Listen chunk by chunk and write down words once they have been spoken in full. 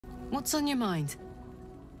What's on your mind?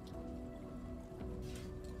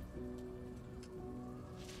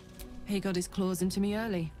 He got his claws into me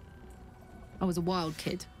early. I was a wild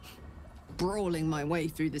kid, brawling my way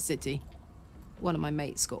through the city. One of my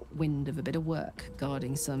mates got wind of a bit of work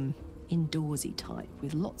guarding some indoorsy type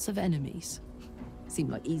with lots of enemies. Seemed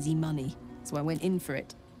like easy money, so I went in for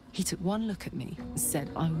it. He took one look at me and said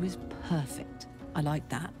I was perfect. I like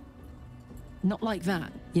that. Not like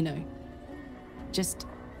that, you know. Just...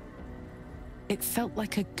 it felt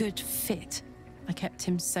like a good fit. I kept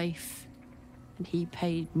him safe, and he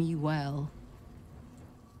paid me well.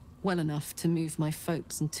 Well enough to move my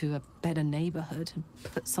folks into a better neighborhood and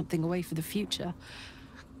put something away for the future.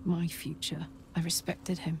 My future. I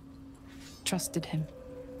respected him, trusted him.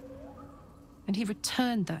 And he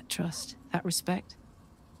returned that trust, that respect.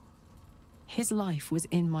 His life was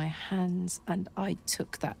in my hands, and I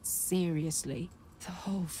took that seriously. The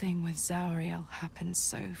whole thing with Zariel happened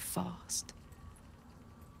so fast.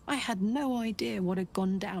 I had no idea what had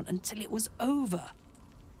gone down until it was over.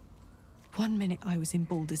 One minute I was in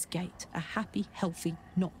Baldur's Gate, a happy, healthy,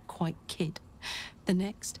 not quite kid. The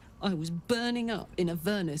next, I was burning up in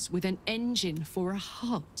Avernus with an engine for a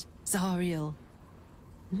heart. Zariel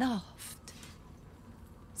laughed.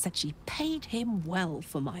 Said she paid him well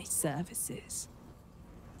for my services.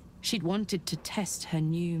 She'd wanted to test her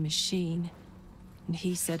new machine, and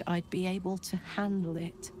he said I'd be able to handle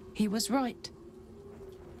it. He was right.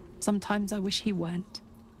 Sometimes I wish he weren't.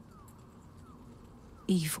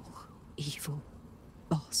 Evil, evil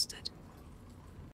bastard.